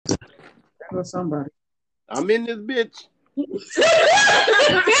or somebody. I'm in this bitch. You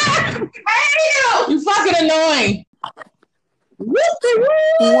fucking annoying. What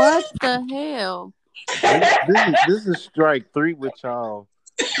the hell? This is strike 3 with y'all.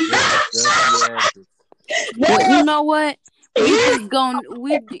 Well, you know what? Y'all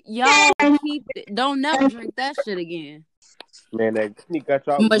don't never drink that shit again. Man, that sneak got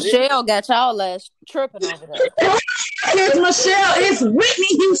y'all. Michelle got y'all ass tripping over there. It's Michelle. It's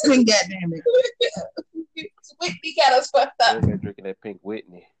Whitney Houston. Goddamn it. Whitney got us fucked up. They're drinking that pink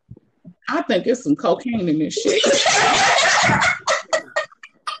Whitney. I think it's some cocaine in this shit.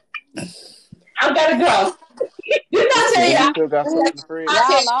 I gotta go. Didn't I tell you? Still got something for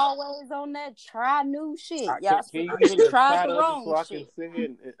Y'all always on that try new shit. Y'all can you give me try the wrong shit.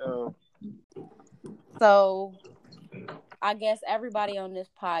 So I guess everybody on this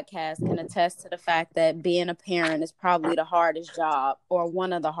podcast can attest to the fact that being a parent is probably the hardest job or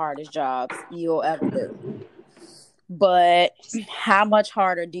one of the hardest jobs you'll ever do. But how much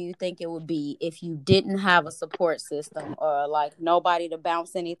harder do you think it would be if you didn't have a support system or like nobody to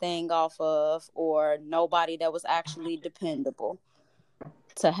bounce anything off of or nobody that was actually dependable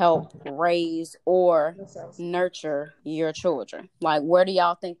to help raise or nurture your children? Like, where do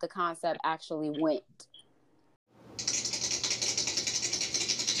y'all think the concept actually went?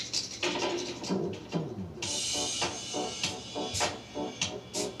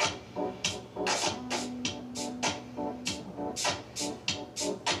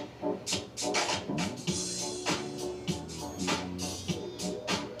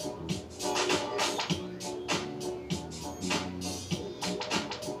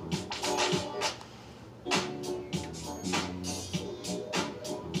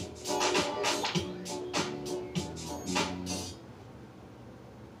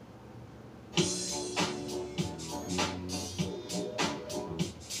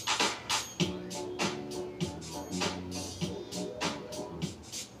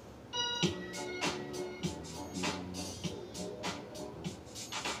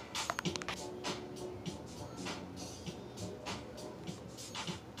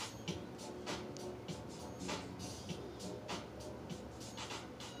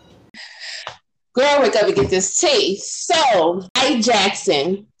 Girl, wake up and get this tea. So, Ike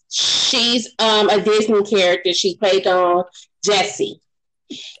Jackson, she's a Disney character. She played on Jessie.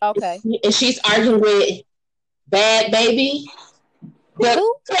 Okay. And she's arguing with Bad Baby.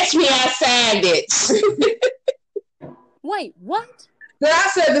 Who? Catch Me Outside, bitch. Wait, what? Girl, I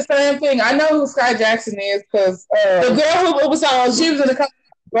said the same thing. I know who Sky Jackson is because the girl who was on, she was in the couple,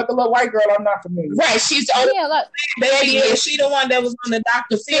 but the little white girl, I'm not familiar. Right, she's on Baby, she the one that was on the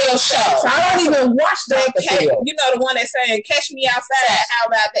Dr. Phil show. So I don't even watch Dr. Phil. You know the one that's saying, "Catch me outside." How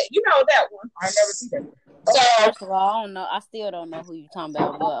about that? You know that one. I never see that. So first of all, I don't know. I still don't know who you're talking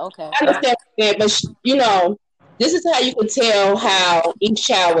about, but okay. I understand that, but you know, this is how you can tell how each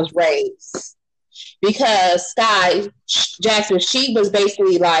child was raised. Because Sky Jackson, she was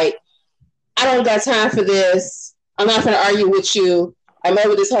basically like, I don't got time for this. I'm not going to argue with you. I'm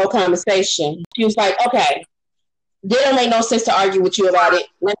over this whole conversation. She was like, okay, it don't make no sense to argue with you about it.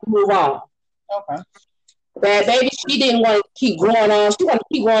 Let's move on. Okay. Bad Baby, she didn't want to keep going on. She wanted to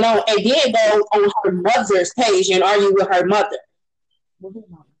keep going on and then go on her mother's page and argue with her mother.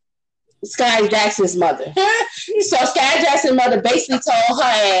 Sky Jackson's mother. So Sky Jackson's mother basically told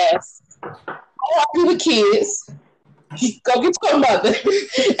her ass, argue with kids. Go get your mother.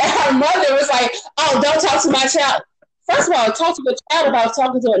 And her mother was like, oh, don't talk to my child. First of all, talk to a child about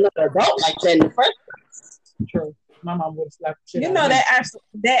talking to another adult like that in the first place. True. My mom would have slapped the shit You out know of me.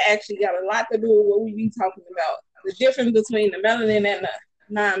 that actually got a lot to do with what we be talking about. The difference between the melanin and the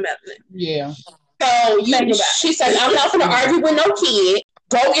non-melanin. Yeah. So she said, I'm not going to argue with no kid.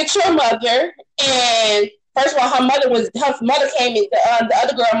 Go get your mother. And first of all, her mother came in, the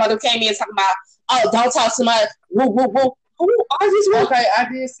other girl mother came in talking about, oh, don't talk to my woo woo woo. Who are these women? Okay, I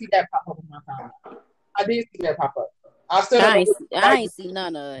did see that pop up on my phone. I did see that pop up. I ain't see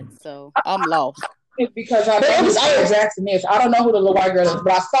none of it, so I'm lost. Because I know who Sky Jackson is. I don't know who the little white girl is,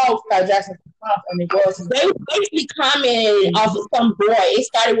 but I saw Sky Jackson and it was. They basically commented off of some boy. It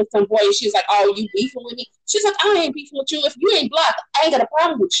started with some boy. And she was like, oh, you beefing with me? She's like, I ain't beefing with you. If you ain't blocked, I ain't got a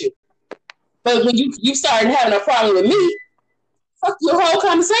problem with you. But when you started having a problem with me, fuck your whole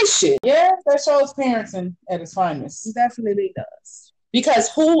conversation. Yeah, that shows parenting at its finest. It definitely does. Because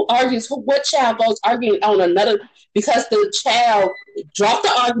what child goes arguing on another, because the child dropped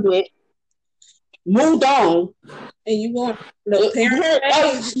the argument, moved on, and you want the parent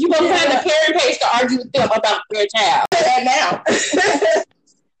page? You gonna find the parent page to argue with them about their child. And now.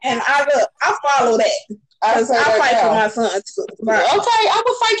 And I follow that. I fight for my son too. Okay, I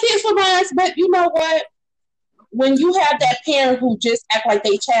will fight kids for my nice, but you know what? When you have that parent who just act like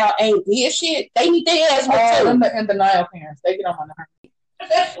their child ain't did shit, they need their ass with too. And denial parents, they get on my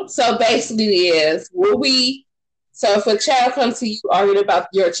nerves. So basically, so if a child comes to you arguing about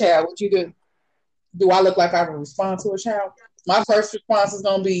your child, what you do? Do I look like I would respond to a child? My first response is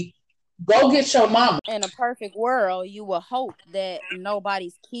gonna be, go get your mama. In a perfect world, you would hope that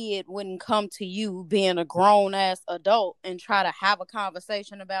nobody's kid wouldn't come to you being a grown-ass adult and try to have a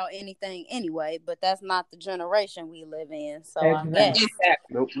conversation about anything anyway, but that's not the generation we live in, so I guess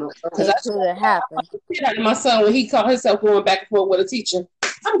Nope. it could happen. My son, when he caught himself going back and forth with a teacher, I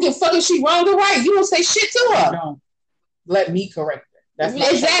don't give a fuck if she wrong or right. You don't say shit to her. Don't let me correct her. That's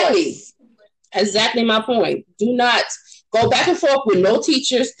exactly my point. Do not go back and forth with no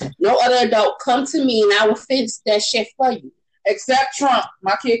teachers, no other adult. Come to me and I will fix that shit for you. Except Trump.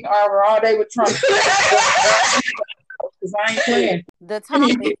 My kid can argue all day with Trump. Because I ain't playing. The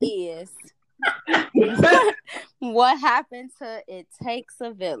topic is what happened to It Takes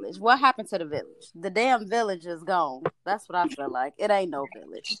a Village? What happened to the village? The damn village is gone. That's what I feel like. It ain't no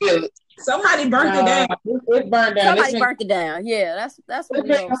village. Somebody burnt it down. It burned down. Somebody burnt it down. Yeah, that's what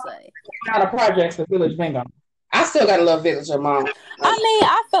we're gonna say. Out of projects, the village been gone. I still got a little village of mom. I mean,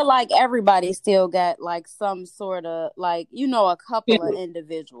 I feel like everybody still got like some sort of like, you know, a couple of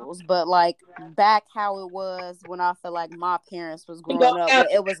individuals, but like back how it was when I feel like my parents was growing up, where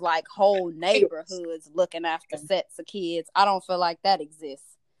it was like whole neighborhoods looking after sets of kids. I don't feel like that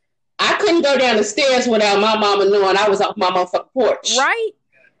exists. I couldn't go down the stairs without my mama knowing I was off my motherfucking porch. Right?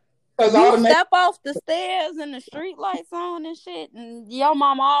 You step off the stairs and the street lights on and shit, and your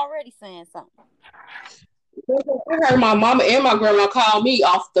mama already saying something. I heard my mama and my grandma call me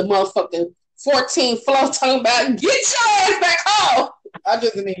off the motherfucking 14th floor talking about, get your ass back home. I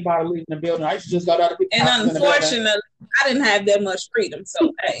just didn't even bother leaving the building. I used to just go down to and unfortunately, I didn't have that much freedom.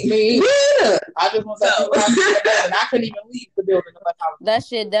 So, hey. Yeah. I just was and I couldn't even leave the building. That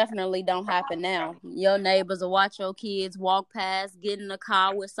shit definitely don't happen now. Your neighbors will watch your kids walk past, get in a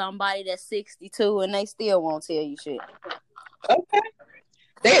car with somebody that's 62, and they still won't tell you shit. Okay.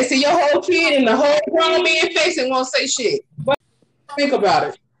 They see your whole kid in the whole grown man face and won't say shit. But think about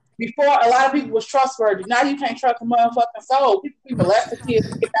it. Before, a lot of people was trustworthy. Now you can't trust a motherfucking soul. People left the kids.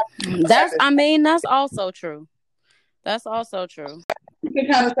 That's also true. That's also true. You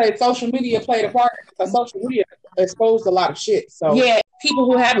can kind of say social media played a part because social media exposed a lot of shit. So yeah, people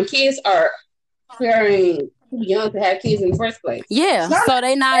who having kids are very too young to have kids in the first place. Yeah, so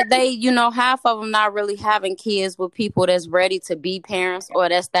half of them not really having kids with people that's ready to be parents or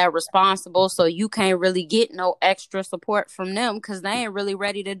that's that responsible. So you can't really get no extra support from them because they ain't really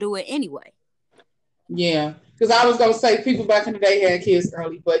ready to do it anyway. Yeah, because I was gonna say people back in the day had kids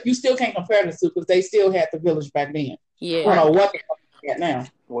early, but you still can't compare the two because they still had the village back then. Yeah, I don't know what the fuck they got now.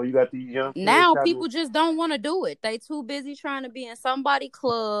 Well, you got these young kids now people just don't want to do it. They too busy trying to be in somebody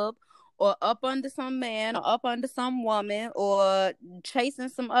club or up under some man or up under some woman or chasing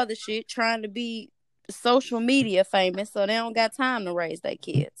some other shit, trying to be social media famous, so they don't got time to raise their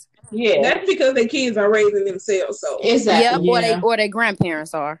kids. Yeah, that's because their kids are raising themselves. So exactly, or their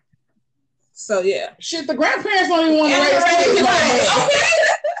grandparents are. So yeah, shit, the grandparents don't even want to raise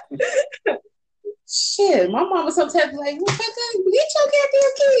kids. Okay. Shit, my mama sometimes like, well, get your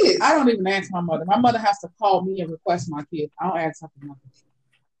goddamn kids. I don't even ask my mother. My mother has to call me and request my kids. I don't ask her for nothing.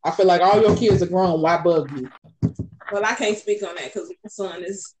 I feel like all your kids are grown. Why bug you? Well, I can't speak on that because my son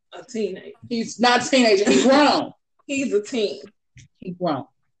is a teenager. He's not a teenager. He's grown. He's a teen. He's grown.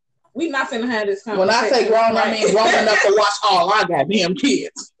 We not finna have this conversation. When I say grown, I mean grown enough to watch all our goddamn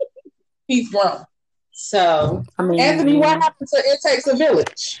kids. He's grown. So, Anthony, what happened to It Takes a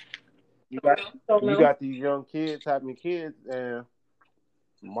Village? You got these young kids having kids, and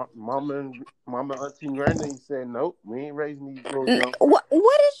mama, auntie, and granny said, "Nope, we ain't raising these little young." What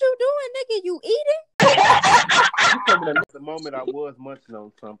is you doing, nigga? You eating? You coming at the moment I was munching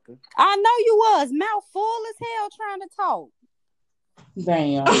on something. I know you was mouth full as hell trying to talk.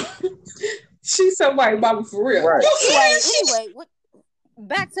 Damn. She's somebody, mama, for real. Right. Anyway,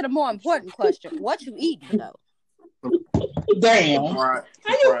 back to the more important question: what you eating though? Damn.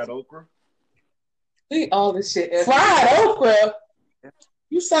 Fried okra. Eat all this shit. Fried okra.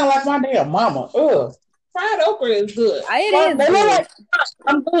 You sound like my damn mama. Ugh. Fried okra is good. It is good. Like,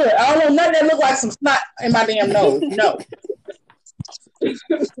 I'm good. I don't know nothing that look like some snot in my damn nose. No. She's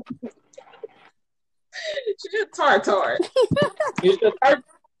just tartar. It's just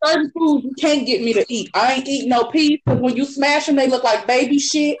certain foods you can't get me to eat. I ain't eating no peas because when you smash them, they look like baby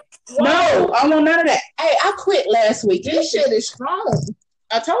shit. Wow. No, I don't want none of that. Hey, I quit last week. This shit is strong.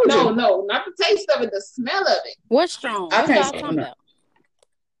 I told you. No, not the taste of it, the smell of it. What's strong? I What can't y'all talking about?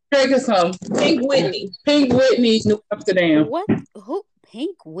 Drinking some Pink Whitney. Pink Whitney, New Amsterdam. What? Who?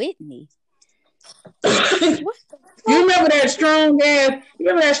 Pink Whitney? What? You remember that strong ass? You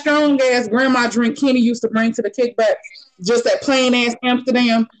remember that strong ass grandma drink Kenny used to bring to the kickback? Just that plain ass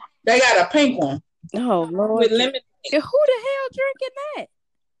Amsterdam. They got a pink one. Oh Lord! With lemon. Who the hell drinking that?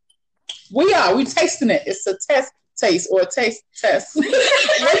 We are. We tasting it. It's a taste or a taste test. We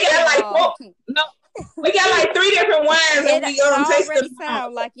got like 3 different wines and we gonna taste them.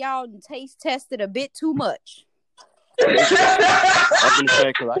 Sound like y'all taste tested a bit too much. I'm gonna say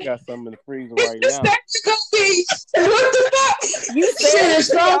because I got something in the freezer right now. What the fuck? You said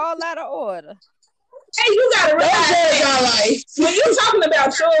it's all out of order. Hey, you gotta realize when you talking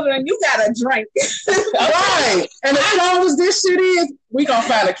about children, you gotta drink. Right. And as long as this shit is, we gonna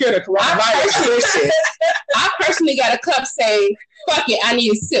find a cure to coronavirus. This shit. I personally got a cup say, fuck it, I need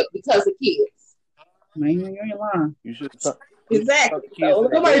a sip because of kids. Man, you ain't lying. You should Exactly. So,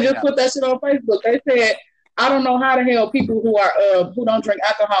 somebody just put that shit on Facebook. They said, I don't know how the hell people who don't drink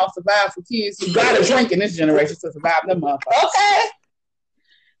alcohol survive for kids. You gotta drink in this generation to survive them motherfuckers. Okay.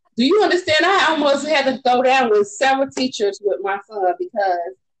 Do you understand? I almost had to go down with several teachers with my son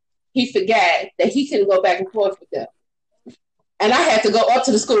because he forgot that he couldn't go back and forth with them. And I had to go up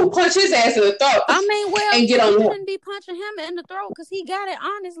to the school, punch his ass in the throat. I mean, well, and get on you him. shouldn't be punching him in the throat because he got it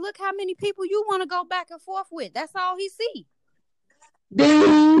honest. Look how many people you want to go back and forth with. That's all he see.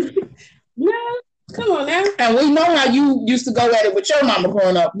 Dude. Yeah. Come on now. And we know how you used to go at it with your mama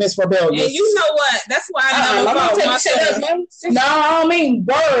growing up, Miss Rebellious. And you know what? That's why I never called my son. No, I don't mean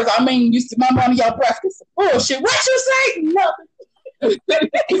words. I mean, used to mama under your breath. It's bullshit. What you say? Nothing.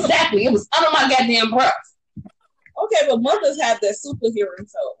 Exactly. It was under my goddamn breath. Okay, but mothers have that super hearing,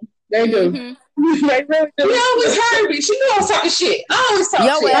 so they do. Mm-hmm. They really do. You always heard me. She knew I was talking shit. I always talk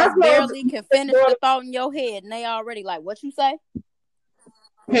Your shit. ass barely can finish the thought in your head, and they already like, what you say?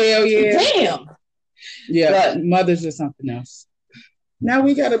 Hell yeah. Damn. Yeah, but mothers are something else. Now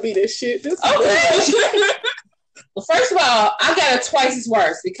we gotta be this shit. Okay. Well, first of all, I got it twice as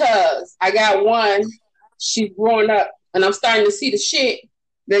worse because I got one. She's growing up, and I'm starting to see the shit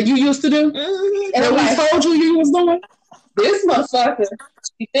that you used to do, and we like, told you was doing. This motherfucker,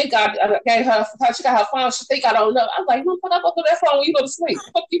 she think I gave her. She got her phone. She think I don't know. I'm like, motherfucker, I go through that phone when you go to sleep.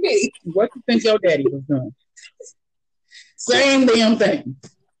 What you mean? What you think your daddy was doing? Same damn thing.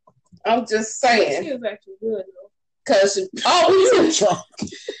 I'm just saying. she was actually good though. Cause we were drunk.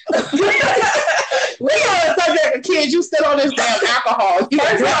 We on the subject of kids. You still on this damn alcohol.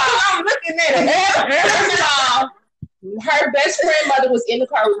 First of all, I'm looking at it. First of all, her best friend mother was in the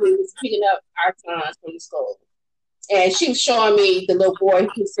car with me, was picking up our sons from the school. And she was showing me the little boy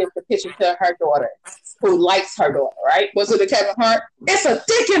who sent the picture to her daughter, who likes her daughter, right? Was it a Kevin Hart? It's a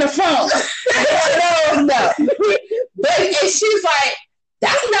dick in the phone. No. But and she's like,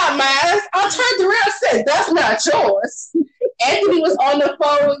 that's not mine. I turned around and said, that's not yours. Anthony was on the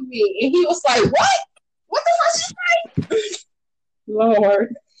phone with me, and he was like, what? What the fuck she say?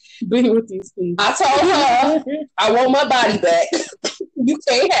 Lord, be with these people. I told her, I want my body back. You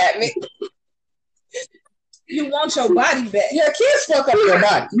can't have it. You want your body back. Yeah, kids fuck up your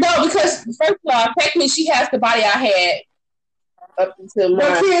body. No, because first of all, technically she has the body I had up until but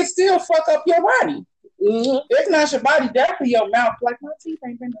mine. kids still fuck up your body. Mm-hmm. If not your body, definitely your mouth. Like my teeth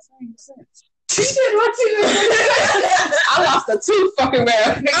ain't been the same since. She did my teeth. I lost a tooth fucking round.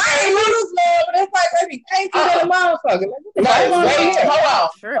 I ain't lose love, but it's like maybe painful in a motherfucker.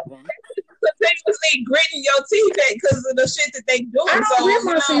 Hold on. Continuously gritting your teeth because of the shit that they do. I don't grit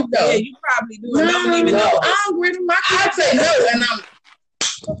my teeth though. Yeah, you probably do. I don't even know. I don't grit my teeth. I say no, and I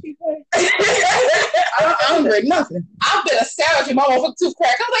don't grit nothing. I've been a savage in my motherfucking tooth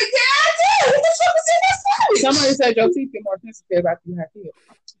crack. I'm like, yeah, I did. What the fuck is in that sandwich? Somebody said your teeth get more sensitive after you have kids.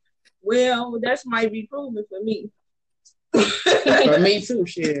 Well, that might be proven for me. For me too,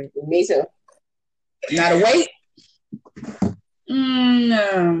 shit. Me too. Not a weight.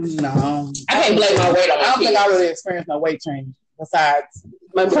 No. I can't blame my weight on my I don't kids. think I really experienced no weight change besides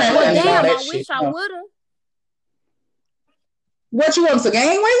my friend Well, and all damn, that I shit. wish I would have. What you want to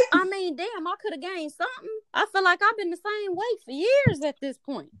gain weight? I mean, damn, I could have gained something. I feel like I've been the same weight for years at this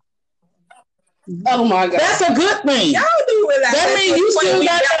point. Oh my God. That's a good thing. Y'all do realize That means you still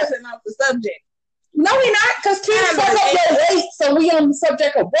got bouncing off the subject. No, we not, because kids fuck up their weight, so we on the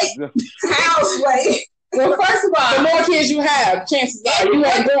subject of weight. House weight. Well, first of all, the more kids you have, chances are you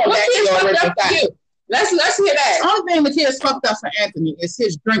ain't going back to your original size. Let's hear that. The only thing the kids fucked up for Anthony is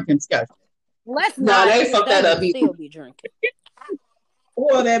his drinking schedule. Let's No, not. they fucked that up. Still be drinking.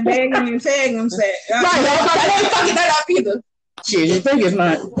 Or that bagging and tagging set. Right, I ain't fucking that up either. Shit, you think it's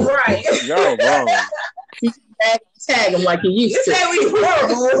not. Right. Y'all wrong. tag him like he used to. You said we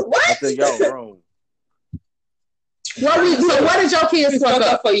horrible. What? I said y'all wrong. What did your kids fuck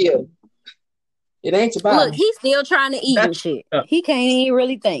up for you? It ain't your body. Look, he's still trying to eat and shit. He can't even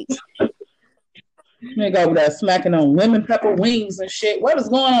really think. They go over there smacking on lemon pepper wings and shit. What is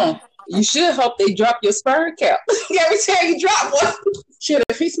going on? You should hope they drop your sperm count. Every time you drop one. Shit,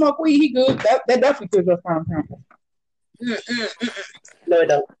 if he smoke weed, he good. That definitely kills your sperm count. No, it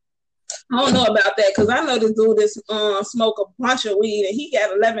don't. I don't know about that because I know this dude that smoke a bunch of weed and he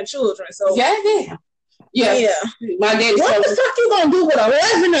got 11 children. So Yeah. My daddy. What the fuck you gonna do with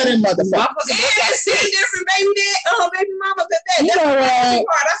 11 of them motherfuckers? got 6 different baby mamas at that. You know, I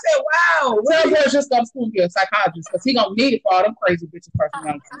said, wow. Tell boys just go to school and get a psychologist because he gonna need it for all them crazy bitches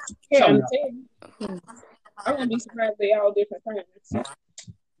personalities. Hell no. I wouldn't be surprised they all different times.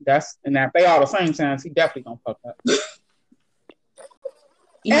 And if they all the same times, he definitely gonna fuck up.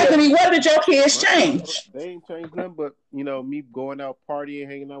 Anthony, what did your kids change? They ain't changed nothing but, me going out partying,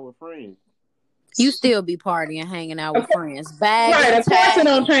 hanging out with friends. You still be partying, hanging out with friends. Right, of course it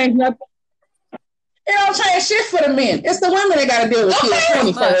don't change nothing. It don't change shit for the men. It's the women that gotta deal with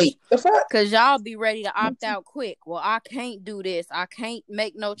kids 24/8. The fuck? Because y'all be ready to opt out quick. Well, I can't do this. I can't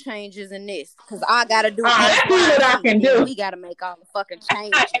make no changes in this. Because I gotta do I see what I can do. We gotta make all the fucking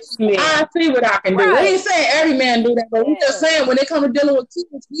changes. I see what I can do. Right. We ain't saying every man do that, but we just saying when they come to dealing with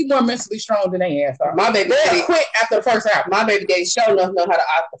kids, we more mentally strong than they ass are. My baby daddy quit after the first hour. My baby daddy sure enough know how to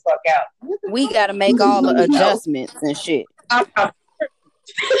opt the fuck out. We gotta make all the adjustments and shit.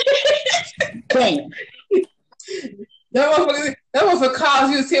 Damn. That motherfucker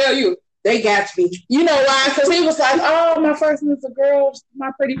calls you to tell you they got me. You know why? Because he was like, oh, my first one was a girl,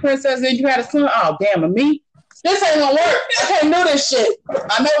 my pretty princess, then you had a son. Oh, damn, and me? This ain't gonna work. I can't do this shit.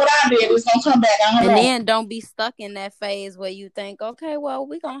 I know what I did. It's gonna come back. And then don't be stuck in that phase where you think, okay, well,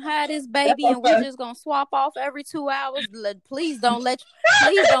 we gonna have this baby and we're just gonna swap off every 2 hours. Please don't let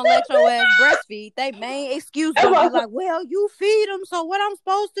your ass breastfeed. They main excuse will be like, well, you feed them, so what I'm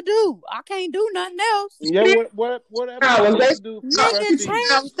supposed to do? I can't do nothing else. Yeah, whatever they do. Nigga,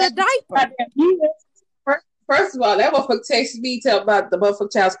 change the diaper. First of all, that motherfucker texted me, tell about the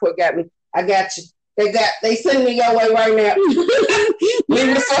motherfucker child support got me. I got you. They sending me your way right now. Leave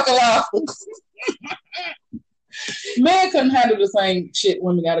me the fuck alone. Men couldn't handle the same shit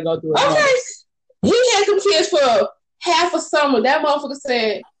women gotta go through. Okay. He had some kids for half a summer. That motherfucker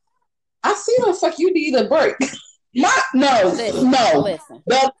said, I see what the fuck you need a break. No. Listen.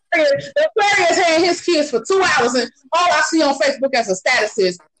 The Aquarius had his kids for 2 hours, and all I see on Facebook as a status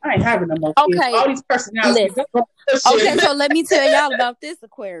is, I ain't having no more kids. Okay. All these personalities. Okay, so let me tell y'all about this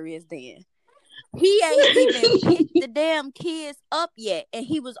Aquarius then. He ain't even picked the damn kids up yet, and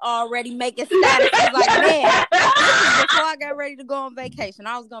he was already making statuses like, man, before I got ready to go on vacation,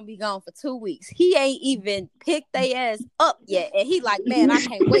 I was going to be gone for 2 weeks. He ain't even picked their ass up yet, and he like, man, I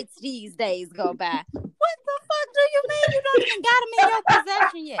can't wait till these days go by. What the fuck do you mean you don't even got them in your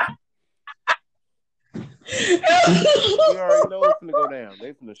possession yet? You already know it's gonna go down.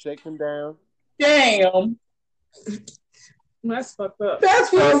 They finna shake them down. Damn. That's fucked up.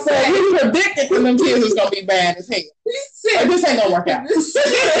 That's what I'm saying. He predicted that them kids was gonna be bad as hell. Like, this ain't gonna work out.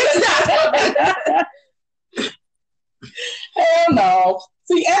 Hell no.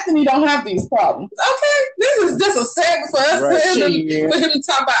 See, Anthony don't have these problems. Okay, this is just a segment for us Right. for him to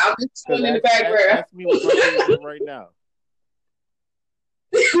talk about. I'm just chilling in the background. That's me what my doing right now.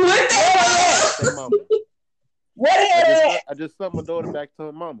 What the hell? Say, mama. What hell? I just sent my daughter back to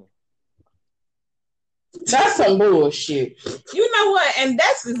her mama. That's some bullshit. You know what? And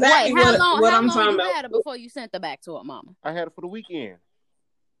that's exactly Wait, how what I'm long talking you about. had her before you sent her back to her mama? I had it for the weekend.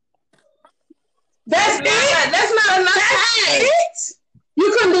 That's That's not enough time.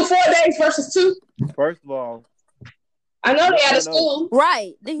 You couldn't do 4 days versus 2. First of all, I know they out of school.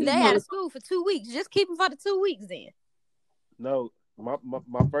 Right. They had a school for 2 weeks. Just keep them for the 2 weeks then. no, my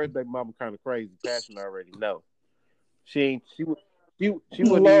first baby mama kind of crazy. Passion already. No, she wouldn't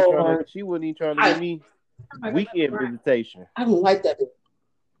even trying to give me weekend visitation. I don't like that.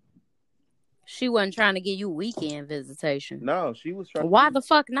 She wasn't trying to give you weekend visitation. No, she was trying. Why the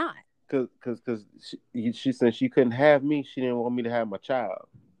fuck not? Because she said she couldn't have me. She didn't want me to have my child.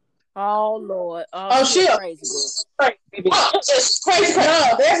 Oh Lord! She a crazy bitch. Crazy bitch. Crazy.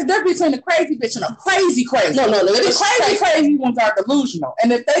 No, there's a difference between a crazy bitch and a crazy. No. The crazy ones are delusional,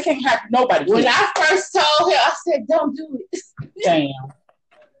 and if they can't have nobody. When I first told her, I said, "Don't do it." Damn,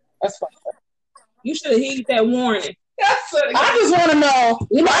 that's fucked up. You should have heeded that warning. I just want to know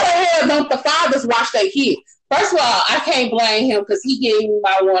why the hell don't the fathers watch their kids? First of all, I can't blame him because he gave me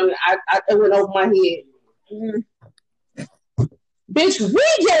my warning. It went over my head. Bitch, we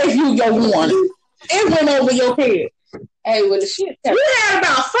gave you your warning. It went over your head. Hey, well, the shit. You had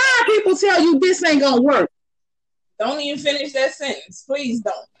about 5 people tell you this ain't gonna work. Don't even finish that sentence. Please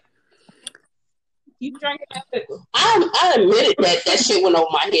don't. Keep drinking that liquor. I admitted that shit went over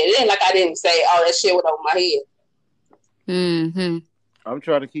my head. It ain't like I didn't say, oh, that shit went over my head. Mm-hmm. I'm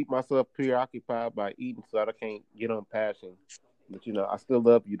trying to keep myself preoccupied by eating so that I can't get on passion. But, you know, I still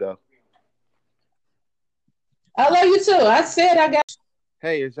love you, though. I love you, too. I said I got...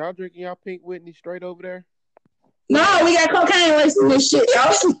 Hey, is y'all drinking y'all Pink Whitney straight over there? No, we got cocaine laced in this shit,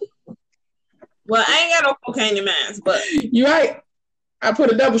 y'all. Well, I ain't got no cocaine in mine, but... You right. I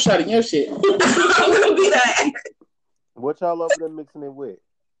put a double shot in your shit. I'm gonna be that. What y'all over there mixing it with?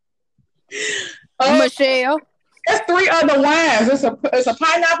 Michelle. There's 3 other wines. It's a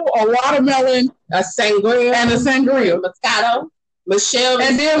pineapple, a watermelon, a sangria, and a sangria. Moscato. Michelle.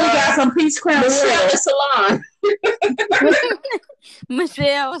 And then we got some peach crème. Michelle and Solange.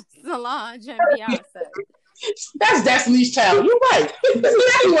 Michelle, Solange, and Beyonce. That's Destiny's Child. You're right. That's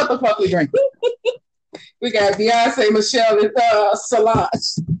exactly what the fuck we drink. We got Beyonce, Michelle, and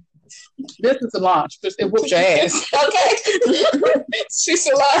Solange. This is Solange. It whoops your ass. Okay. She's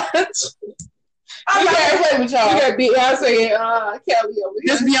Solange. I can't play with y'all. You got Beyonce and Kelly over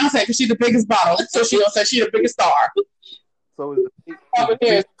here. This Beyonce because she's the biggest bottle, so she gonna say she's the biggest star. So is the Over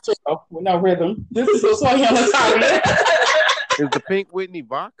here with no rhythm. This is what's on the Is the Pink Whitney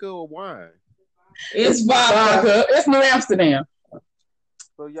vodka or wine? It's vodka. It's New Amsterdam.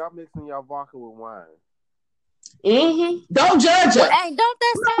 So y'all mixing y'all vodka with wine. Mm-hmm. Don't judge Well, it. hey, don't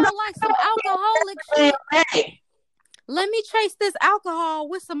that sound like some alcoholic shit? Hey. Let me chase this alcohol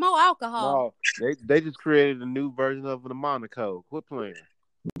with some more alcohol. No, they just created a new version of the Monaco. Quit playing.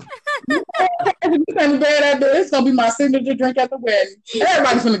 It's gonna be my signature drink at the wedding.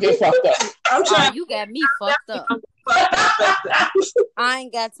 Everybody's gonna get fucked up. I'm trying. You got me fucked up. I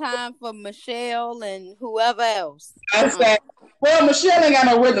ain't got time for Michelle and whoever else. Well, Michelle ain't got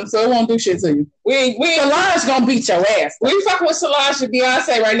no rhythm, so it won't do shit to you. Solange gonna beat your ass. We fucking with Solange and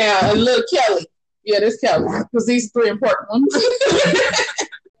Beyonce right now, and Lil Kelly. Yeah, this Kelly, because these 3 important ones.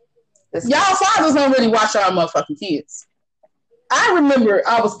 Y'all fathers don't really watch y'all motherfucking kids. I remember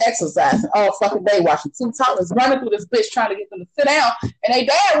I was exercising all fucking day watching 2 toddlers running through this bitch trying to get them to sit down. And they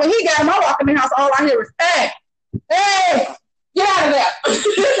dad, when he got them, I walk in the house, all I hear is, hey, get out of there.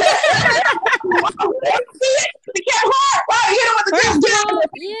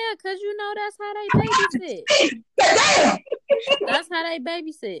 Yeah, because you know that's how they babysit. Damn. That's how they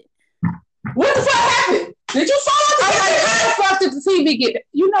babysit. What the fuck happened? Did you fall out? I'm like, how the fuck did the TV get there?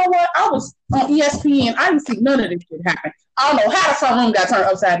 You know what? I was on ESPN. I didn't see none of this shit happen. I don't know how the front room got turned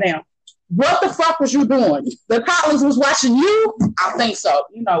upside down. What the fuck was you doing? The Collins was watching you? I think so.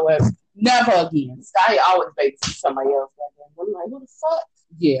 You know what? Never again. Sky always babysit somebody else. I'm like, what the fuck?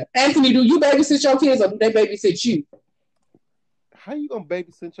 Yeah. Anthony, do you babysit your kids or do they babysit you? How you gonna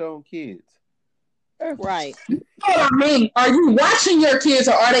babysit your own kids? Right. You know what I mean? Are you watching your kids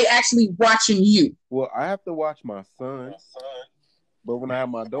or are they actually watching you? Well, I have to watch my son, but when I have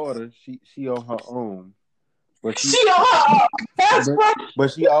my daughter, she on her own. But she on her own.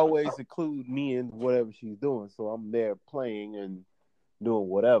 But she always include me in whatever she's doing, so I'm there playing and doing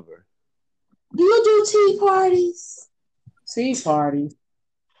whatever. Do you do tea parties? Tea parties.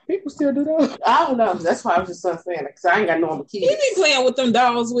 People still do that. I don't know. That's why I was just saying it, because I ain't got normal kids. He be playing with them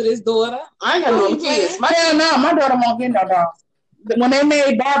dolls with his daughter. I ain't got normal kids. Hell no, my daughter won't get no dolls. When they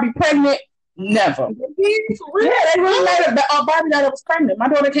made Barbie pregnant, never. Yeah, they really made a Barbie doll that was pregnant. My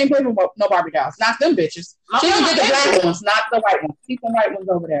daughter can't play with no Barbie dolls. Not them bitches. She can get the black ones, not the white ones. Keep the white ones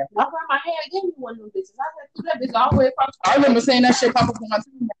over there. My grandma had gave me one of them bitches. I said, that bitch all the way across. I remember seeing that shit pop up on my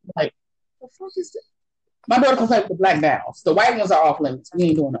TV. Like, the fuck is this? My daughter can play with the black dolls. The white ones are off limits. We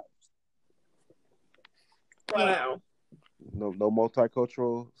ain't doing that. Wow. No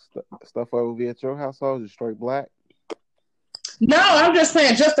multicultural stuff over at your household. Just straight black. No, I'm just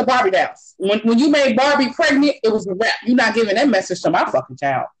saying, just the Barbie dolls. When you made Barbie pregnant, it was a wrap. You're not giving that message to my fucking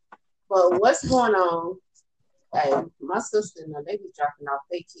child. But what's going on? Hey, my sister, they be dropping off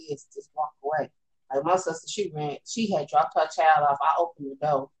their kids just walk away. Like my sister, she had dropped her child off. I opened the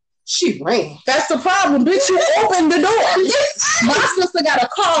door. She ran. That's the problem, bitch. You opened the door. My sister got a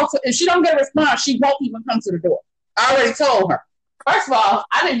call. If she don't get a response, she won't even come to the door. I already told her. First of all,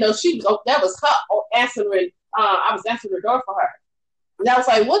 I didn't know that was her answering. I was answering the door for her. And I was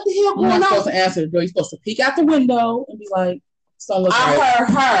like, what the hell going on? You're not supposed to answer the door. You're supposed to peek out the window and be like, I heard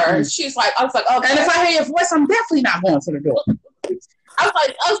her. She's like, I was like, okay. And if I hear your voice, I'm definitely not going to the door. I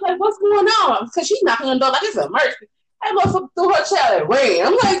was like, what's going on? Because she's knocking on the door like it's an emergency. I motherfucker threw her child and ran.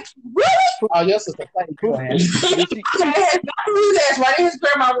 I'm like, really? Oh, your sister played plan. His ass right in his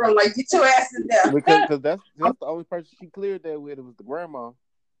grandma's room. Like, get your ass in there. Because that's the only person she cleared that with. It was the grandma.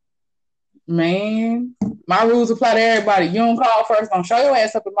 Man, my rules apply to everybody. You don't call first. Don't show your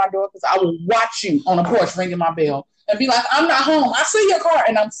ass up at my door because I will watch you on the porch ringing my bell and be like, I'm not home. I see your car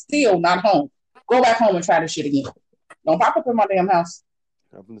and I'm still not home. Go back home and try this shit again. Don't pop up in my damn house.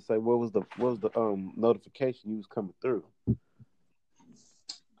 I was gonna say, what was the notification you was coming through?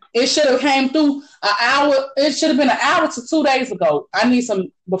 It should have came through an hour. It should have been an hour to 2 days ago. I need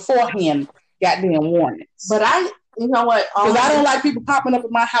some beforehand goddamn warnings. But you know what? Because I don't like people popping up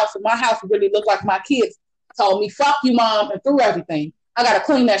at my house, and my house really look like my kids told me, "Fuck you, mom," and threw everything. I gotta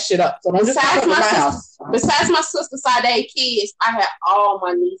clean that shit up. So don't just pop up at my house. Besides my sister's side of kids, I had all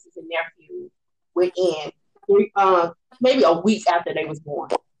my nieces and nephews within maybe a week after they was born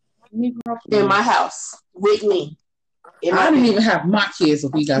in my house with me. I didn't even have my kids a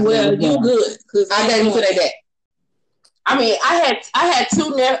week after. Well, you good because I gave them to their dad. I mean, I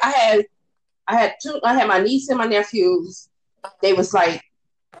had two. I had my niece and my nephews. They was like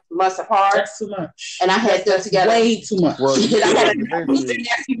months apart. That's too much. And I had them together. Way too much. Well, I had a niece and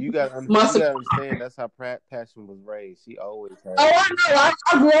nephew. You gotta understand that's how Passion was raised. She always had. Oh, I know.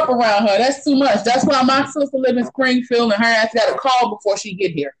 I grew up around her. That's too much. That's why my sister live in Springfield and her ass got a call before she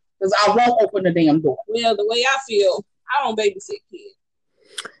get here because I won't open the damn door. Well, the way I feel, I don't babysit kids.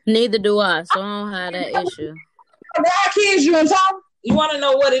 Neither do I, so I don't have that issue. Why kids you and Tom? You want to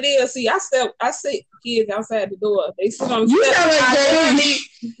know what it is? See, I sit kids outside the door. They sit on the You step. sound like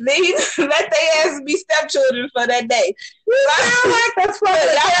Let their ass be stepchildren for that day. You sound like that's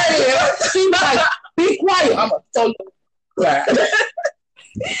what she's like, be quiet. I'm gonna tell you. Right.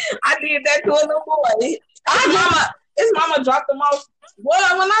 I did that to a little boy. His mama dropped him off.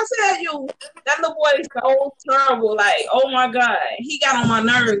 Well, when I tell you that little boy is so terrible, like, oh my God, he got on my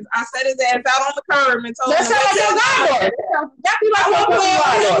nerves. I set his ass out on the curb and told him. That's your goddaughter. That be like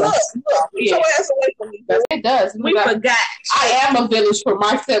look, get your ass away from me. It does. We forgot. I am a village for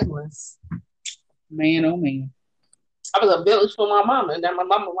my siblings. Man, oh man. I was a village for my mama, and then my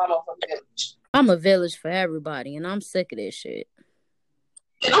mama was a village. I'm a village for everybody, and I'm sick of this shit.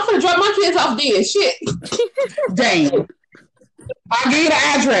 And I'm gonna drop my kids off there. Shit. Damn. I'll give you the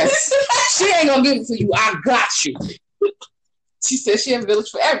address. She ain't gonna give it to you. I got you. She said she has a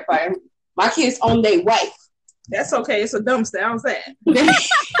village for everybody. My kids own their wife. That's okay. It's a dumpster. I'm saying.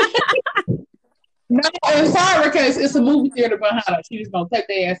 No, in Tyra case, it's a movie theater behind her. She just gonna take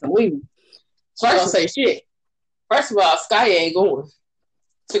their ass and leave them. She don't say shit. First of all, Sky ain't going.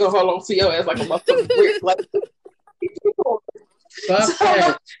 She gonna hold on to your ass like a motherfucking brick. Like, so,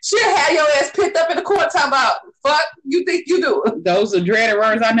 she'll have your ass picked up in the court talking about, fuck, you think you do it. Those are dreaded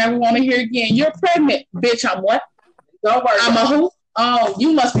words I never want to hear again. You're pregnant, bitch. I'm what? Don't worry. I'm a who? Oh,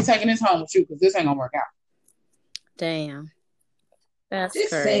 you must be taking this home with you because this ain't gonna work out. Damn. That's It's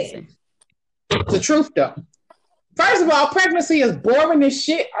crazy. The truth, though. First of all, pregnancy is boring as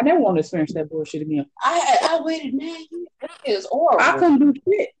shit. I never want to experience that bullshit again. I waited 9 years. It is horrible. I couldn't do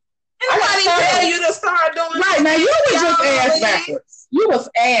shit. Anybody tell you to start doing Right, now you was just ass backwards. You was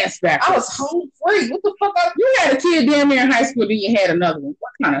ass backwards. I was home free. What the fuck? You had a kid damn near in high school, then you had another one.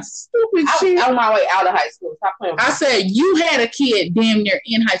 What kind of stupid shit? On my way out of high school. Stop playing with me. I said you had a kid damn near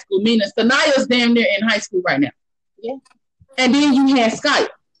in high school, meaning Sanaya's damn near in high school right now. Yeah. And then you had Skype.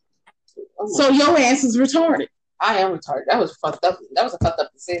 So your ass is retarded. I am retarded. That was fucked up. That was a fucked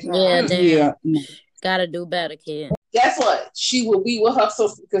up decision. Yeah, damn. Yeah. Gotta do better, kid. Guess what? She will be with her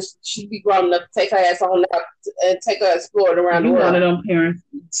sister because she be grown enough to take her ass on out and take her exploring around the You world. one of them parents.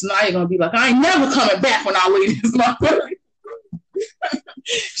 Sanaya gonna be like, I ain't never coming back when I leave this motherfucker.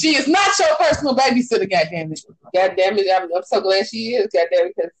 She is not your personal babysitter, goddamn it. Goddamn it. I'm so glad she is, goddamn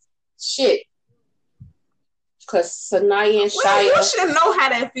it, because shit. Because Sanaya and Well, you Shia. should know how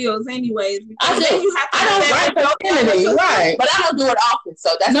that feels, anyways. I do. You have to I don't have like Kennedy, right? But I don't do it often, so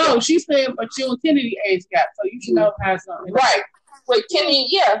that's No, good. she's saying, but you and Kennedy age gap, so you should know how something. Right. With Kennedy,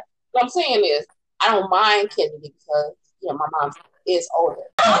 yeah. What I'm saying is, I don't mind Kennedy because, my mom is older.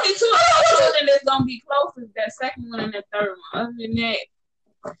 The only two children that's gonna be close is that second one and that third one. Other than that,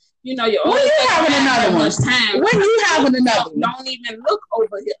 your When oldest you having another one? much time. When you having another one? Don't even look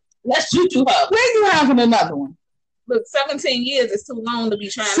over here. Let's you two her. When you having another one? Look, 17 years is too long to be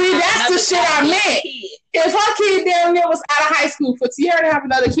trying See, to have that's the another shit I goddamn meant. kid. If her kid down there was out of high school, for Tierra to have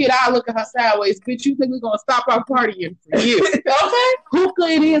another kid, I'll look at her sideways. Bitch, you think we're going to stop our partying for you? Okay? Hookah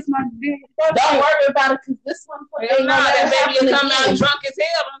it is, my dear. Don't worry about it because this one Hell no, that baby will come out drunk as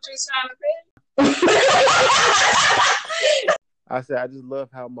hell. Don't you trying to say? I said I just love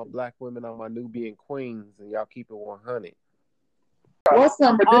how my black women are my Nubian queens, and y'all keep it 100. What's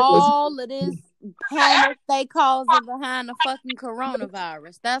some ridiculous? All of this panic they causing behind the fucking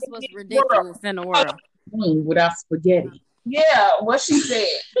coronavirus. That's what's ridiculous in the world. Without spaghetti. Yeah, what she said.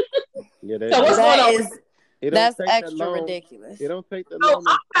 Yeah, So what's going on? That's extra ridiculous. It don't take that long.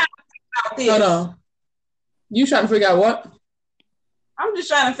 Hold on. You trying to figure out what? I'm just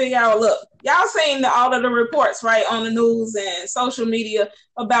trying to figure out. Look, y'all seen all of the reports, right, on the news and social media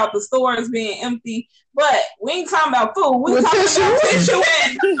about the stores being empty, but we ain't talking about food. We talking about tissue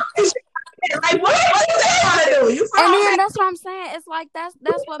and like what is that gonna do? You and then that's what I'm saying. It's like that's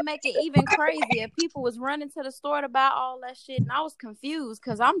what make it even crazier. People was running to the store to buy all that shit, and I was confused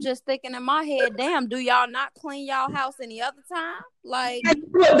because I'm just thinking in my head, damn, do y'all not clean y'all house any other time? Like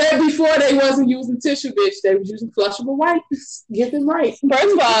before they wasn't using tissue, bitch. They was using flushable wipes. Get them right.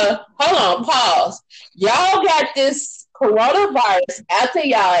 First of all, hold on, pause. Y'all got this coronavirus out to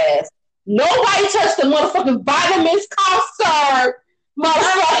y'all ass. Nobody touched the motherfucking vitamins, cough syrup,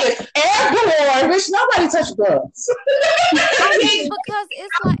 motherfucking airborne. Bitch, nobody touched gloves. I mean, because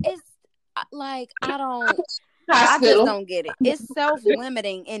it's like I just don't get it. It's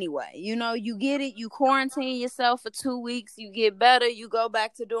self-limiting anyway. You know, you get it. You quarantine yourself for 2 weeks. You get better. You go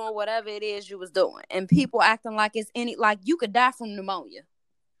back to doing whatever it is you was doing. And people acting like it's like you could die from pneumonia.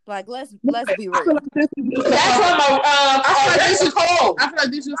 Like let's be real. That's what I feel like this is cold. I feel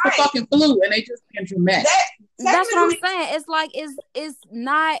like this is the fucking flu, and they just being dramatic. That's what I'm saying. It's like it's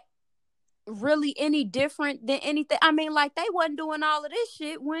not really any different than anything. I mean, like they wasn't doing all of this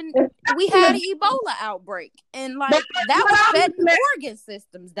shit when we had an Ebola outbreak, and like that was shutting organ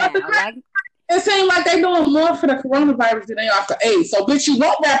systems down. Like it seems like they doing more for the coronavirus than they are for AIDS. So, bitch, you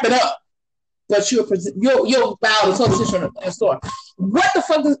won't wrap it up, but you'll bow the toilet tissue in the store. What the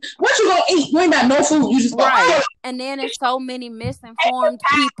fuck what you gonna eat? You ain't got no food. You just right. And then there's so many misinformed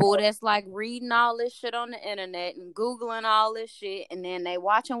people that's like reading all this shit on the internet and Googling all this shit, and then they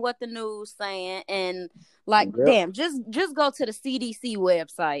watching what the news saying, and like, damn, just go to the CDC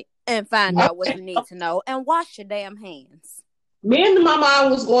website and find out what you need to know and wash your damn hands. Me and my mom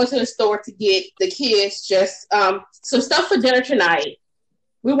was going to the store to get the kids just some stuff for dinner tonight.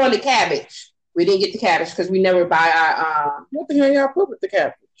 We wanted cabbage. We didn't get the cabbage because we never buy our what the hell y'all put with the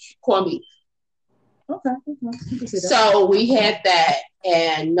cabbage? Corned beef. Okay. So we had that,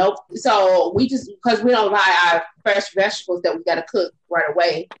 and nope. So we just, because we don't buy our fresh vegetables that we got to cook right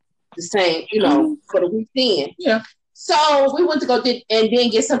away, the same, for the weekend. Yeah. So we went to go get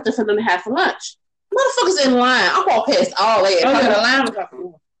something for them to have for lunch. Motherfuckers in line. I'm going past all that. The line was up.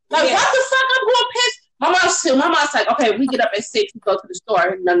 Like, what the fuck? I'm going past. My mom's like, okay, we get up at 6, we go to the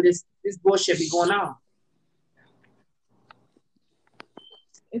store, and none of this bullshit be going on.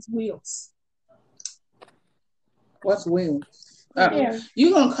 It's Wheels. What's Wheels?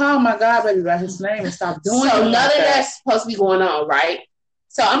 You gonna call my god baby by his name and stop doing it? So none of that's supposed to be going on, right?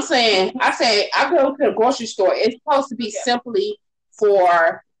 So I'm saying, I go to the grocery store. It's supposed to be simply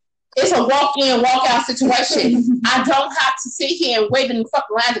for. It's a walk-in, walk-out situation. I don't have to sit here and wait in the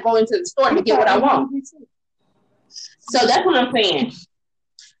fucking line to go into the store to get what I want. So that's what I'm saying.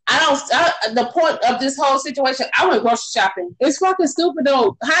 The point of this whole situation, I went grocery shopping. It's fucking stupid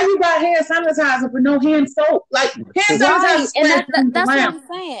though. How you buy hand sanitizer with no hand soap? Like hand sanitizer. And that's what I'm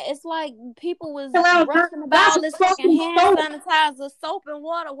saying. It's like people was rushing about all this fucking hand sanitizer, soap and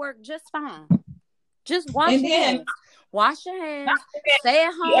water work just fine. Just wash your hands. Wash your hands. Stay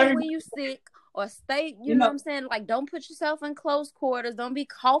at home when you're sick, or stay. You know what I'm saying? Like, don't put yourself in close quarters. Don't be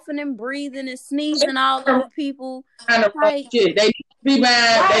coughing and breathing and sneezing all over people. Like, shit. They need to be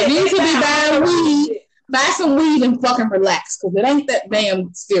buying weed. Buy some weed and fucking relax, because it ain't that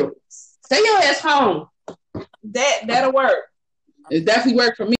damn serious. Stay your ass home. That'll work. It definitely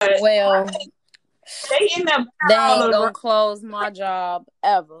worked for me. Well, they ain't gonna close my job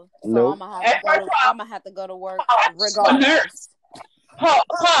ever. So nope. I'm gonna have to go to work regardless.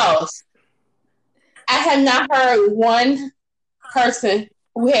 Pause. I have not heard one person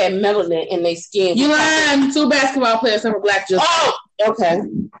who had melanin in their skin. You lying? 2 basketball players, some were black. Okay.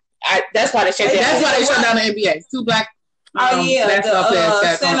 That's why they shut down. That's why they shut down the NBA. 2 black. Basketball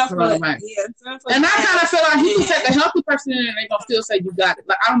players. And I kind of feel like you can take a healthy person in and they're gonna still say you got it.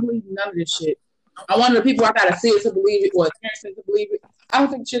 Like, I don't believe none of this shit. I wonder if people I gotta see it to believe it or experience it to believe it. I don't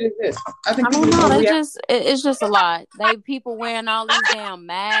think shit exists. I don't know. It's just a lot. People wearing all these damn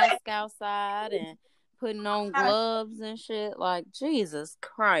masks outside and putting on gloves and shit. Like, Jesus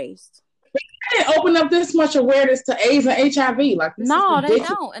Christ. They didn't open up this much awareness to AIDS and HIV. Like, no, they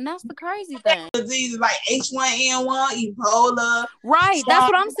don't, and that's the crazy thing. Diseases like H1N1, Ebola. Right, that's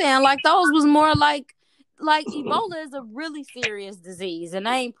what I'm saying. Like, those was more like like Ebola is a really serious disease, and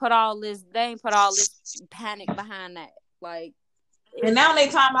they ain't put all this panic behind that. Like, and now they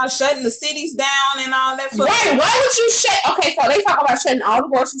talking about shutting the cities down and all that. Right? Why would you shut? Okay, so they talk about shutting all the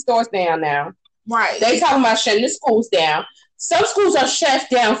grocery stores down now. Right? They talking about shutting the schools down. Some schools are shut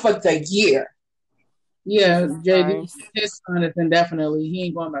down for the year. Yeah, JD, his son is indefinitely. He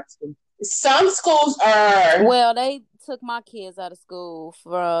ain't going back to school. Some schools are. Well, they took my kids out of school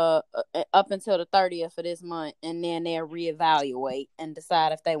for up until the 30th of this month, and then they'll reevaluate and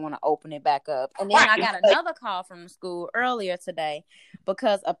decide if they want to open it back up. And then I got another call from the school earlier today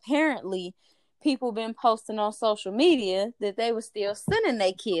because apparently people been posting on social media that they were still sending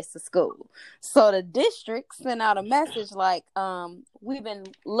their kids to school. So the district sent out a message like, we've been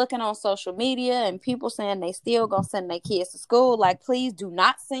looking on social media and people saying they still gonna send their kids to school. Like, please do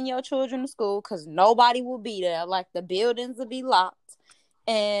not send your children to school because nobody will be there. Like, the buildings will be locked.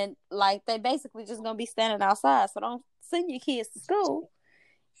 And like, they basically just gonna be standing outside. So don't send your kids to school.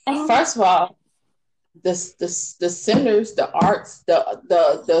 And first of all, the centers, the arts,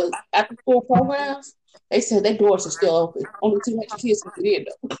 the after school programs, they said their doors are still open. Only 200 kids can get in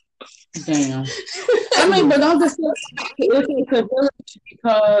though. Damn. I mean, but don't just it's a village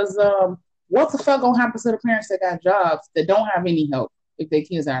because what the fuck gonna happen to the parents that got jobs that don't have any help if their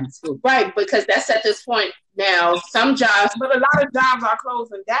kids are in school? Right, because that's at this point now. Some jobs, but a lot of jobs are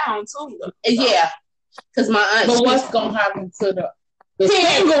closing down too. So. Yeah, because my aunt. But what's gonna happen to the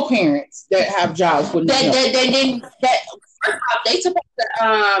single parents that have jobs with they supposed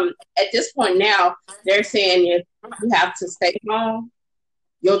to at this point now they're saying if you have to stay home,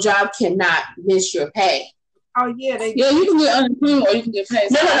 your job cannot miss your pay. Oh yeah, you can get unemployment or you can get paid.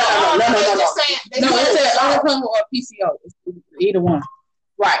 No. It said unemployment or PCO. Either one.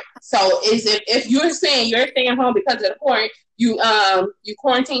 Right. So if you're saying you're staying home because of the point you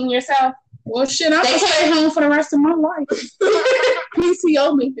quarantine yourself. Well, shit, I'm gonna stay home for the rest of my life.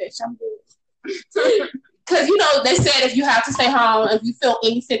 PCO me, bitch. I'm good. Because, they said if you have to stay home, if you feel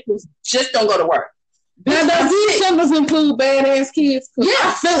any symptoms, just don't go to work. Now, does these symptoms include badass kids? Yeah,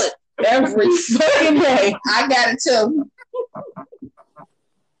 I feel it every fucking day. I got it too.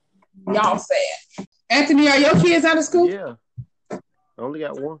 Y'all sad. Anthony, are your kids out of school? Yeah. I only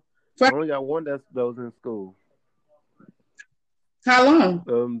got one. That's those in school. How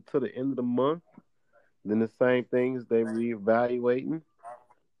long? To the end of the month. Then the same things they reevaluating.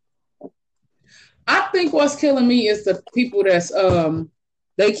 I think what's killing me is the people that's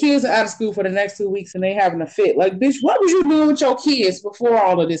their kids are out of school for the next 2 weeks and they having a fit. Like, bitch, what was you doing with your kids before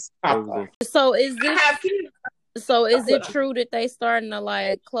all of this popped off? So is it true that they starting to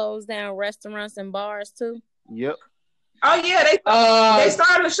like close down restaurants and bars too? Yep. Oh yeah, they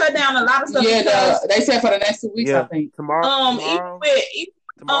started to shut down a lot of stuff. Yeah, they said for the next 2 weeks. I think tomorrow's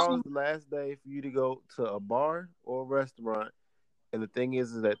the last day for you to go to a bar or a restaurant, and the thing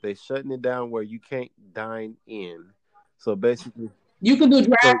is that they shutting it down where you can't dine in. So basically, you can do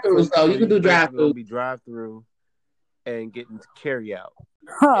drive-throughs though. You can do drive-through. Be drive-through and getting carry out.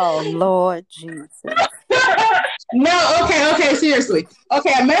 Oh Lord Jesus. No, okay, seriously.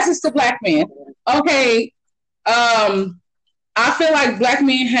 Okay, a message to black men. Okay. I feel like black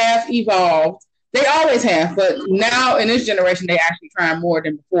men have evolved. They always have, but now in this generation, they actually trying more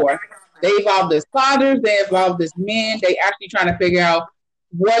than before. They evolved as fathers, they evolved as men. They actually trying to figure out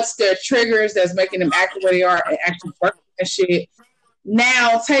what's their triggers that's making them act the way they are and actually work that shit.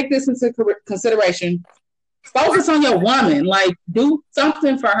 Now, take this into consideration. Focus on your woman. Like, do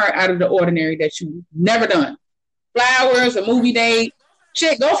something for her out of the ordinary that you've never done. Flowers, a movie date.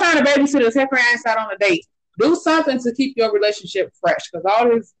 Shit, go find a babysitter, take her ass out on a date. Do something to keep your relationship fresh, because all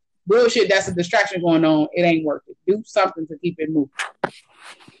this bullshit that's a distraction going on, it ain't worth it. Do something to keep it moving.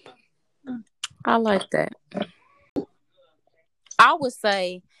 I like that. I would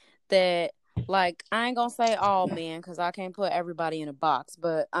say that, like, I ain't gonna say all men because I can't put everybody in a box,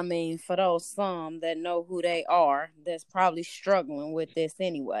 but I mean, for those some that know who they are, that's probably struggling with this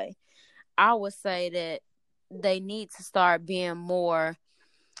anyway, I would say that they need to start being more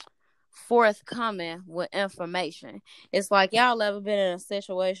forthcoming with information. It's like, y'all ever been in a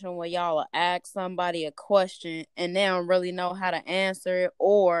situation where y'all will ask somebody a question and they don't really know how to answer it,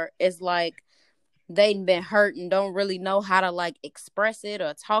 or it's like they've been hurt and don't really know how to like express it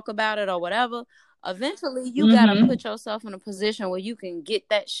or talk about it or whatever. Eventually you gotta put yourself in a position where you can get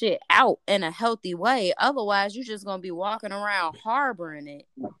that shit out in a healthy way. Otherwise you're just gonna be walking around harboring it,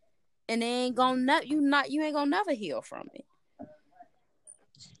 and it ain't gonna you ain't gonna never heal from it.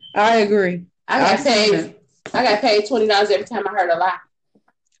 I agree. I got paid $20 every time I heard a lie.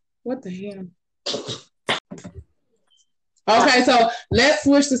 What the hell? Okay, so let's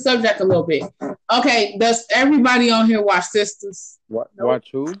switch the subject a little bit. Okay, does everybody on here watch Sisters? Watch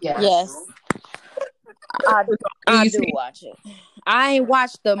who? Yes. I do watch it. I ain't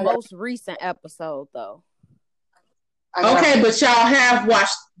watched the most recent episode though. Okay, but y'all have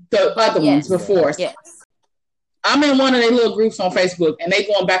watched the other ones before. Yes. I'm in one of their little groups on Facebook, and they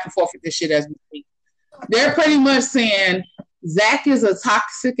going back and forth with this shit as we speak. They're pretty much saying Zach is a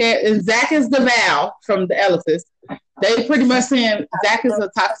toxic, and Zach is the Val from the Ellises. They pretty much saying Zach is a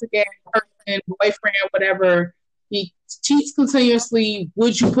toxic ass person, boyfriend, whatever. He cheats continuously.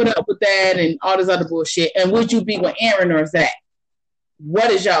 Would you put up with that and all this other bullshit? And would you be with Aaron or Zach? What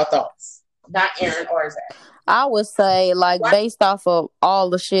is y'all thoughts? Not Aaron or Zach. I would say, like, based off of all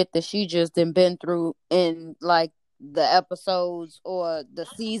the shit that she just been through in, like, the episodes or the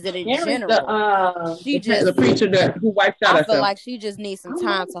season in general, she just the preacher who wiped out. I feel like she just needs some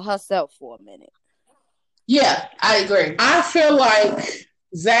time to herself for a minute. Yeah, I agree. I feel like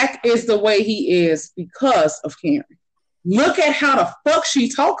Zach is the way he is because of Karen. Look at how the fuck she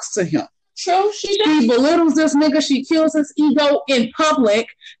talks to him. True, she belittles this nigga. She kills his ego in public.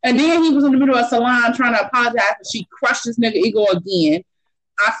 And then he was in the middle of a salon trying to apologize, and she crushed his nigga ego again.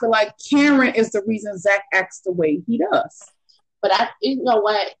 I feel like Karen is the reason Zach acts the way he does. But you know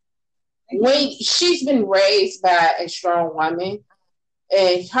what? When she's been raised by a strong woman,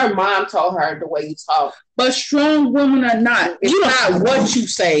 and her mom told her the way you talk. But strong women are not. It's not what you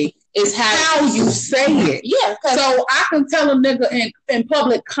say. It's how you say it. Yeah. So I can tell a nigga in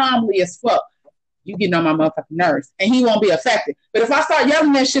public calmly as fuck, you getting on my motherfucking nerves, and he won't be affected. But if I start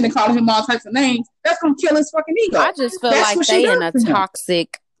yelling that shit and calling him all types of names, that's gonna kill his fucking ego. I just feel like they in a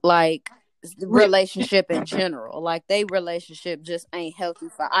toxic relationship in general. Like they relationship just ain't healthy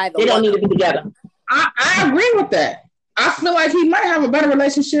for either. They don't need to be together. I agree with that. I feel like he might have a better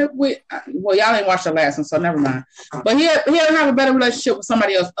relationship with. Well, y'all ain't watched the last one, so never mind. But he'll have a better relationship with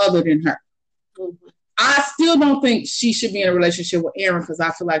somebody else other than her. Mm-hmm. I still don't think she should be in a relationship with Aaron because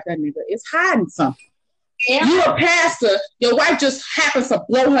I feel like that nigga is hiding something. You a pastor, your wife just happens to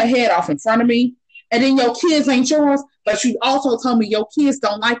blow her head off in front of me, and then your kids ain't yours, but you also told me your kids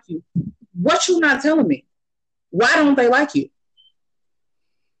don't like you. What you not telling me? Why don't they like you?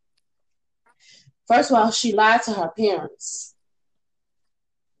 First of all, she lied to her parents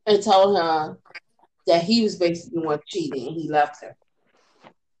and told her that he was basically the one cheating and he left her.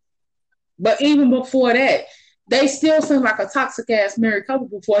 But even before that, they still seem like a toxic ass married couple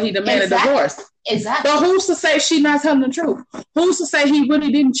before he demanded divorce. Exactly. But who's to say she's not telling the truth? Who's to say he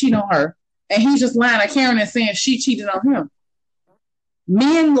really didn't cheat on her and he's just lying to Karen and saying she cheated on him?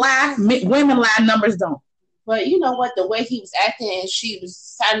 Men lie, women lie, numbers don't. But you know what? The way he was acting and she was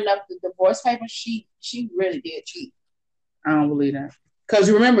signing up the divorce papers, she really did cheat. I don't believe that. Because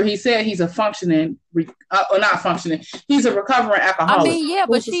you remember, he said he's a functioning, or not functioning, he's a recovering alcoholic. I mean, yeah,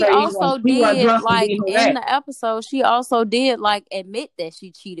 but she also did, like, in the episode, she also did, like, admit that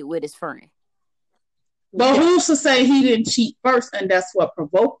she cheated with his friend. But who's to say he didn't cheat first and that's what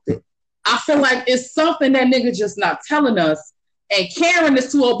provoked it? I feel like it's something that nigga just not telling us. And Karen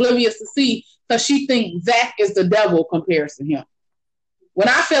is too oblivious to see because she thinks Zach is the devil compared to him. When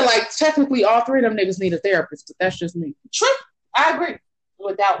I feel like technically all three of them niggas need a therapist, but that's just me. True. I agree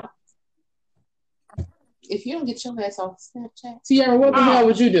with that one. If you don't get your ass off Snapchat. Tiara, what the hell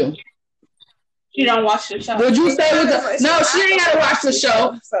would you do? She don't watch the show. Would you stay with the... No, she ain't got to watch the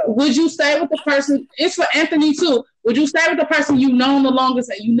show. Would you stay with the person... It's for Anthony, too. Would you stay with the person you known the longest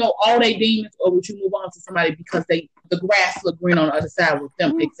and you know all they demons, or would you move on to somebody because the grass look green on the other side with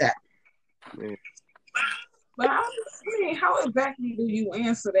them? Exactly. But I mean, how exactly do you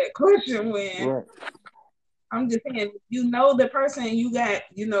answer that question when... Right. I'm just saying, you know the person you got,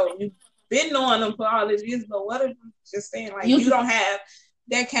 you know, you've been knowing them for all these years, but what if you just saying, like, you don't have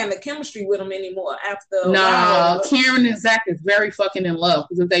that kind of chemistry with them anymore after... No, Karen and Zach is very fucking in love.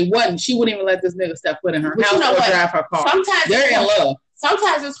 Because if they wasn't, she wouldn't even let this nigga step foot in her house or drive her car. Sometimes they're in love.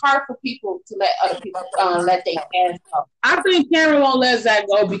 Sometimes it's hard for people to let other people let their fans go. I think Karen won't let Zach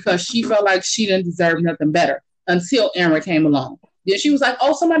go because she felt like she didn't deserve nothing better until Aaron came along. Then she was like,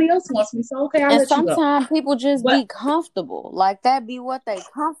 "Oh, somebody else wants me, so okay, I'll let you go." And sometimes people just be comfortable, like that be what they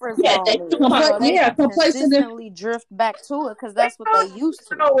comfort zone is. They consistently drift back to it because that's what they used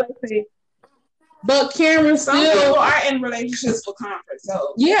to. But Karen some people are in relationships for comfort,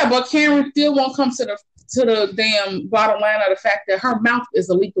 so yeah. But Karen still won't come to the damn bottom line of the fact that her mouth is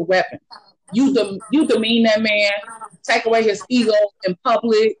a lethal weapon. You demean that man, take away his ego in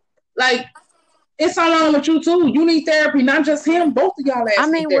public, like. it's something wrong with you too. You need therapy, not just him. Both of y'all. I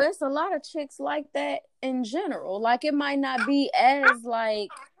mean, well, it's a lot of chicks like that in general. Like, it might not be as like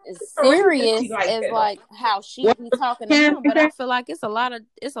serious as like how she be talking to him, but I feel like it's a lot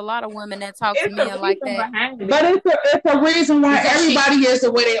of women that talk to men like that. But it's a reason why everybody is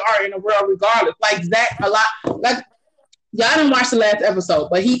the way they are in the world, regardless. Like Zach, a lot. Like y'all didn't watch the last episode,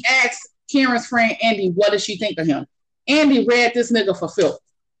 but he asked Karen's friend Andy, "What does she think of him?" Andy read this nigga for filth.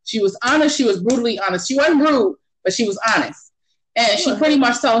 She was honest. She was brutally honest. She wasn't rude, but she was honest. And she pretty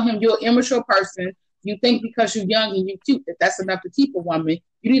much told him, "You're an immature person. You think because you're young and you're cute that's enough to keep a woman.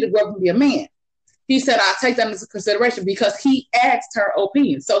 You need to grow up and be a man." He said, "I'll take that into consideration," because he asked her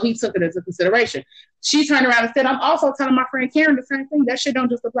opinion. So he took it into consideration. She turned around and said, "I'm also telling my friend Karen the same thing. That shit don't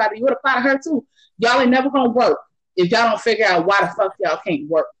just apply to you. It apply to her too. Y'all ain't never going to work if y'all don't figure out why the fuck y'all can't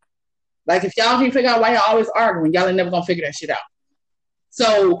work. Like if y'all can't figure out why y'all always arguing, y'all ain't never going to figure that shit out."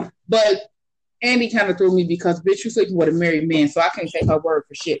 So, but Andy kind of threw me because bitch, you sleeping with a married man, so I can't take her word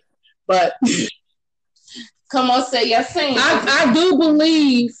for shit. But come on, say your thing. I do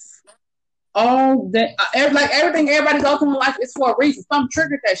believe all that, like everything everybody goes through in life is for a reason. Something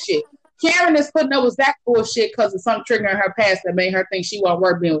triggered that shit. Karen is putting up with Zach bullshit because of some trigger in her past that made her think she won't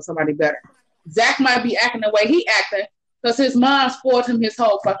work being with somebody better. Zach might be acting the way he acting because his mom spoiled him his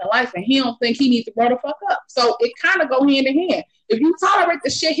whole fucking life and he don't think he needs to grow the fuck up. So it kind of go hand in hand. If you tolerate the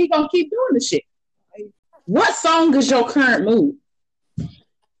shit, he gonna keep doing the shit. What song is your current mood?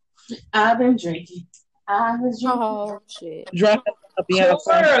 I've been drinking. I was drinking. Oh shit! Drunk up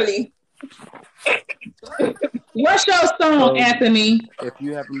so early. What's your song, Anthony? If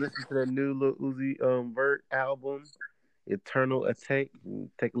you haven't listened to the new Lil Uzi Vert album, Eternal Attack,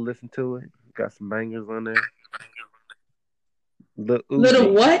 take a listen to it. Got some bangers on there.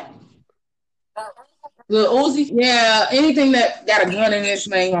 Little what? Lil Uzi? Yeah, anything that got a gun in its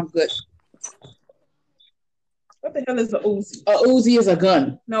name, I'm good. What the hell is a Uzi? A Uzi is a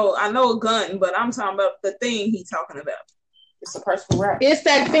gun. No, I know a gun, but I'm talking about the thing he's talking about. It's a personal rap. It's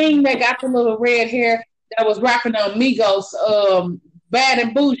that thing that got the little red hair that was rapping on Migos, Bad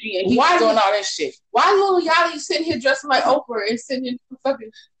and Bougie, and he was doing all that shit. Why Lil Yachty sitting here dressing like Oprah and sitting in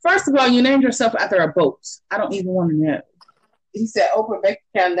fucking... First of all, you named yourself after a boat. I don't even want to know. He said Oprah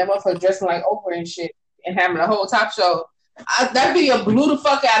Beckham, that motherfucker dressing like Oprah and shit and having a whole top show. That video blew the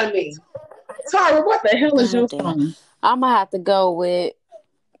fuck out of me. Tara, what the hell is your song? I'm gonna have to go with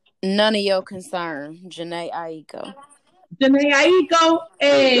None of Your Concern, Jhené Aiko. Jhené Aiko,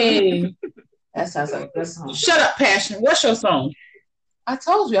 hey. That sounds like a good song. Shut up, Passion. What's your song? I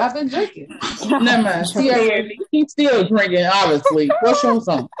told you, I've been drinking. Never mind. He's still drinking, obviously. What's your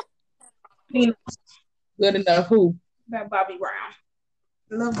song? Good enough. Who? That Bobby Brown.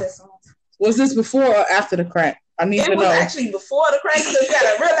 Love that song. Was this before or after the crack? I need to know. It was actually before the crack. You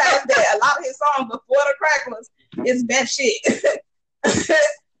gotta realize that a lot of his songs before the crack is that shit.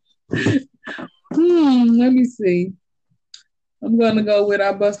 Let me see. I'm gonna go with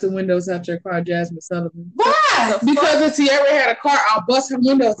 "I Busted Windows Out Your Car," Jasmine Sullivan. Why? Because if Tierra had a car, I'll bust her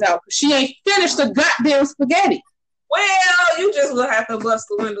windows out. She ain't finished the goddamn spaghetti. Well, you just will have to bust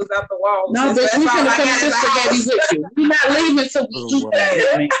the windows out the walls. No, but we finna finish this spaghetti with you. We're not leaving till we do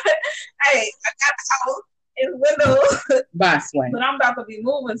that. Hey, I got a house and windows. Bye, Swain. But I'm about to be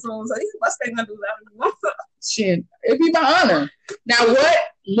moving soon, so you must take my windows out. Shit, it'd be my honor. Now, what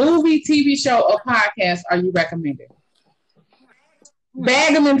movie, TV show, or podcast are you recommending?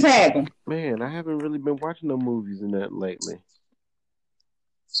 Bag them and tag them. Man, I haven't really been watching no movies in that lately.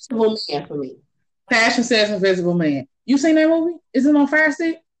 Invisible Man for me. Passion says Invisible Man. You seen that movie? Is it on Fire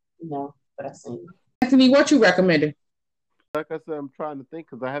Stick? No, but I've seen it. Anthony, what you recommending? Like I said, I'm trying to think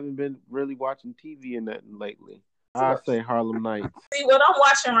because I haven't been really watching TV in that lately. I say Harlem Nights. See, what I'm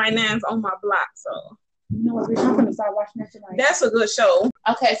watching right now is On My Block, so. No, I'm going to start watching that tonight. That's a good show.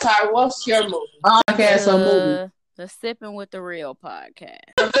 Okay, Tara, what's your movie? Podcast or movie? The Sipping with the Real podcast.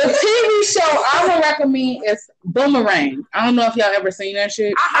 The TV show I would recommend is Boomerang. I don't know if y'all ever seen that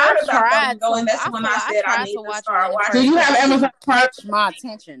shit. I heard about it, and that's when I said I need to start watching. Do you have Amazon Prime? My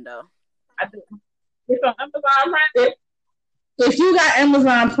attention, though. I do. It's on Amazon Prime. If you got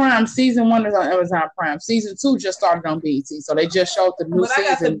Amazon Prime, season 1 is on Amazon Prime. Season 2 just started on BET, so they just showed the new season. But I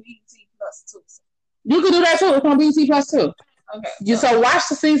got the BET Plus too. You can do that too. It's on BET Plus too. Okay. So watch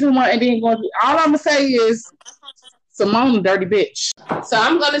the season 1 and then go. All I'm gonna say is Simone, dirty bitch. So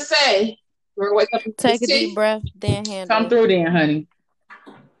I'm gonna say we're gonna wake up and take a deep breath, then handle. Come through then, honey.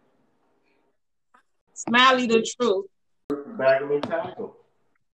 Smiley the truth. Bag them and tackle.